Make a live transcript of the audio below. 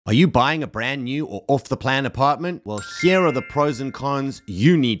Are you buying a brand new or off-the-plan apartment? Well, here are the pros and cons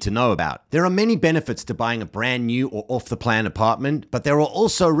you need to know about. There are many benefits to buying a brand new or off-the-plan apartment, but there are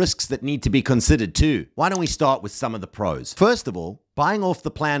also risks that need to be considered too. Why don't we start with some of the pros? First of all, buying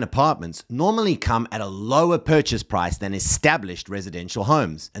off-the-plan apartments normally come at a lower purchase price than established residential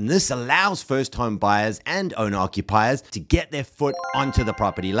homes, and this allows first home buyers and owner-occupiers to get their foot onto the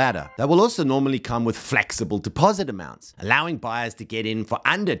property ladder. They will also normally come with flexible deposit amounts, allowing buyers to get in for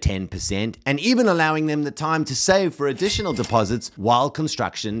under 10% and even allowing them the time to save for additional deposits while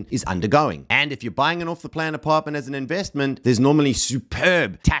construction is undergoing. And if you're buying an off-the-plan apartment as an investment, there's normally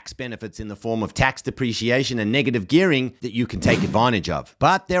superb tax benefits in the form of tax depreciation and negative gearing that you can take advantage of.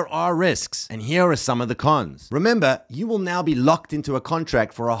 But there are risks, and here are some of the cons. Remember, you will now be locked into a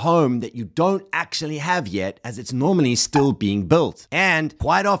contract for a home that you don't actually have yet, as it's normally still being built. And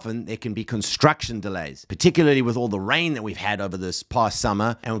quite often there can be construction delays, particularly with all the rain that we've had over this past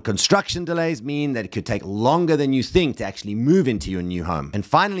summer. And construction delays mean that it could take longer than you think to actually move into your new home. And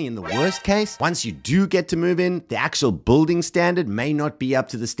finally, in the worst case, once you do get to move in, the actual building standard may not be up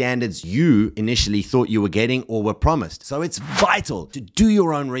to the standards you initially thought you were getting or were promised. So it's vital to do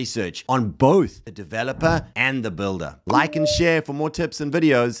your own research on both the developer and the builder. Like and share for more tips and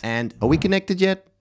videos. And are we connected yet?